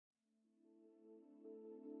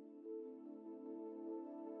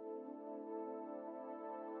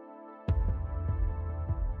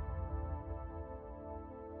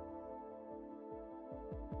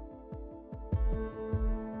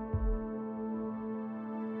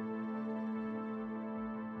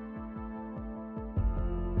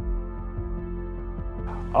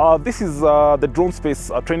This is the drone space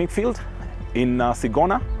training field in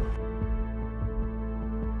Sigona.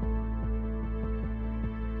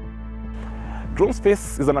 Drone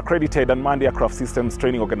Space is an accredited Unmanned Aircraft Systems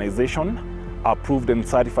training organization, approved and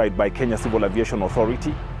certified by Kenya Civil Aviation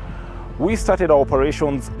Authority. We started our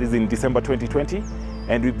operations in December 2020,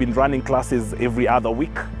 and we've been running classes every other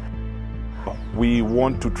week. We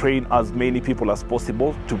want to train as many people as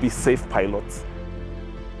possible to be safe pilots.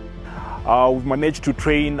 We've managed to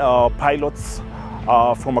train pilots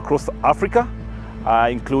from across Africa,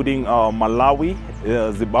 including Malawi,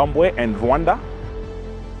 Zimbabwe, and Rwanda.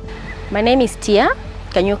 My name is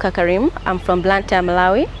KANYUKA KARIM. I'm from Blantyre,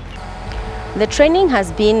 Malawi. The training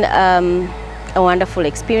has been a wonderful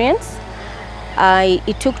experience.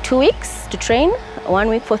 It took 2 weeks to train, 1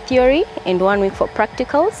 week for theory and 1 week for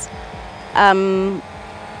practicals.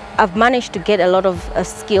 I've managed to get a lot of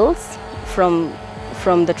skills from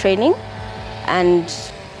the training, and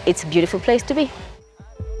it's a beautiful place to be.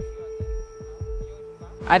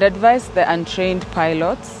 I'd advise the untrained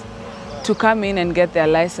pilots to come in and get their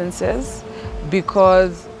licenses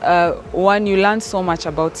because one, you learn so much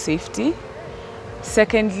about safety.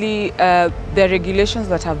 Secondly, there are regulations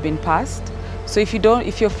that have been passed. So if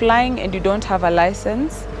you're flying and you don't have a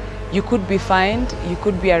license, you could be fined, you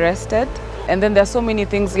could be arrested. And then there are so many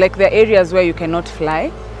things, like there are areas where you cannot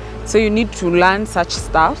fly. So you need to learn such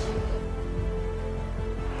stuff.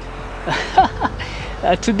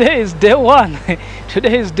 Today is day one.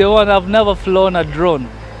 Today is day one. I've never flown a drone.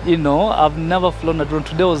 You know, I've never flown a drone.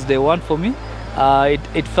 Today was day one for me.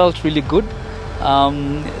 It felt really good.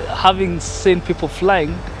 Having seen people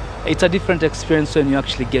flying, it's a different experience when you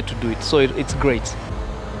actually get to do it. So it's great.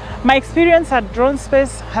 My experience at Drone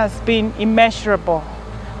Space has been immeasurable.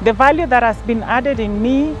 The value that has been added in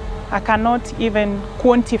me, I cannot even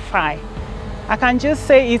quantify. I can just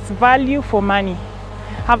say it's value for money.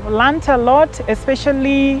 I've learned a lot,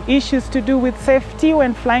 especially issues to do with safety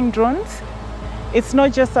when flying drones. It's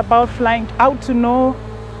not just about flying, how to know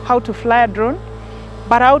how to fly a drone,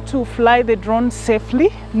 but how to fly the drone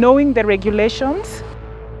safely, knowing the regulations.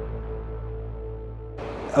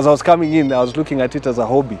 As I was coming in, I was looking at it as a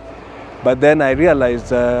hobby. But then I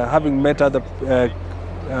realized, having met other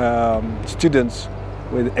students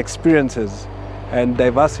with experiences and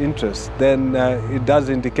diverse interests, then it does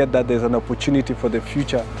indicate that there's an opportunity for the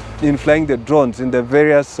future in flying the drones in the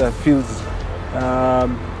various fields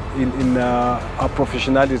in our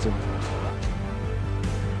professionalism.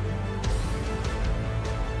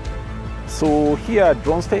 So here at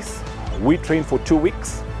Drone Space, we train for 2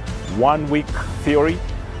 weeks, 1 week theory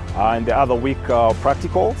and the other week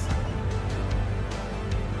practicals.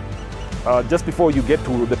 Just before you get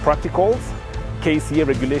to the practicals, KCA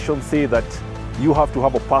regulations say that you have to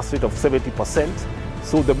have a pass rate of 70%.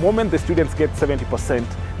 So the moment the students get 70%,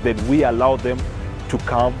 then we allow them to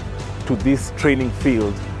come to this training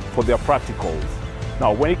field for their practicals.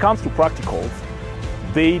 Now, when it comes to practicals,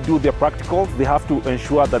 they do their practicals. They have to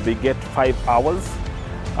ensure that they get 5 hours.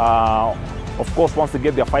 Of course, once they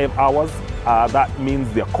get their 5 hours, that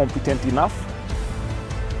means they're competent enough.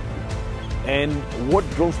 And what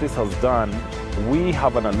Drone Space has done, we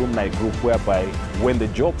have an alumni group whereby when the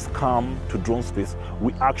jobs come to Drone Space,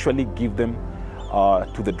 we actually give them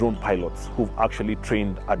to the drone pilots who've actually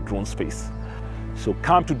trained at Drone Space. So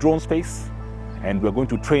come to Drone Space, and we're going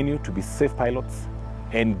to train you to be safe pilots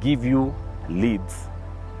and give you leads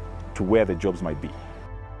to where the jobs might be.